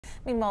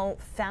Meanwhile,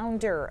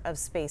 founder of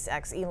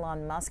SpaceX,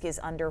 Elon Musk, is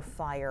under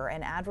fire,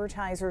 and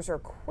advertisers are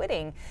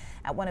quitting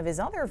at one of his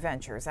other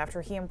ventures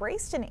after he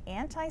embraced an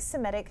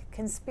anti-Semitic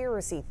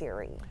conspiracy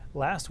theory.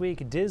 Last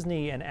week,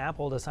 Disney and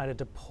Apple decided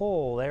to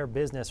pull their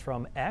business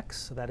from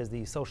X, that is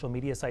the social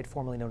media site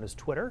formerly known as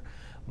Twitter.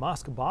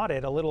 Musk bought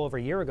it a little over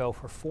a year ago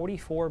for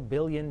 $44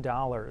 billion.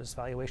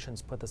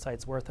 Valuations put the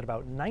site's worth at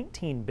about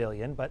 $19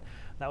 billion, but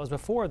that was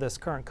before this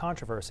current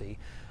controversy.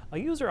 A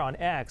user on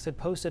X had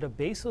posted a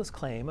baseless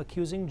claim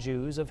accusing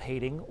Jews of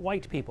hating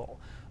white people.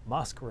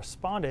 Musk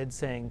responded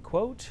saying,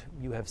 quote,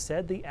 "You have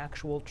said the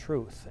actual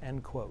truth,"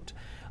 end quote.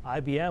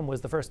 IBM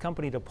was the first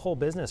company to pull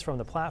business from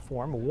the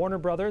platform. Warner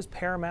Brothers,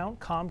 Paramount,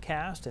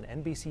 Comcast, and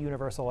NBC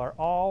Universal are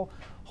all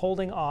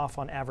holding off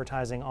on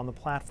advertising on the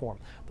platform.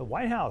 The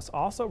White House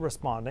also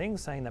responding,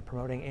 saying that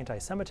promoting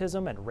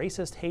anti-Semitism and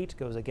racist hate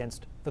goes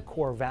against the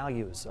core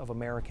values of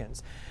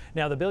Americans.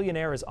 Now, the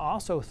billionaire is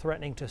also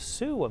threatening to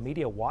sue a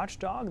media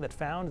watchdog that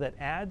found that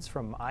ads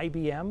from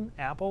IBM,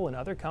 Apple, and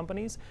other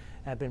companies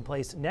have been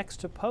placed next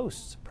to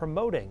posts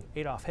promoting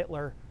Adolf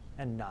Hitler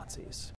and Nazis.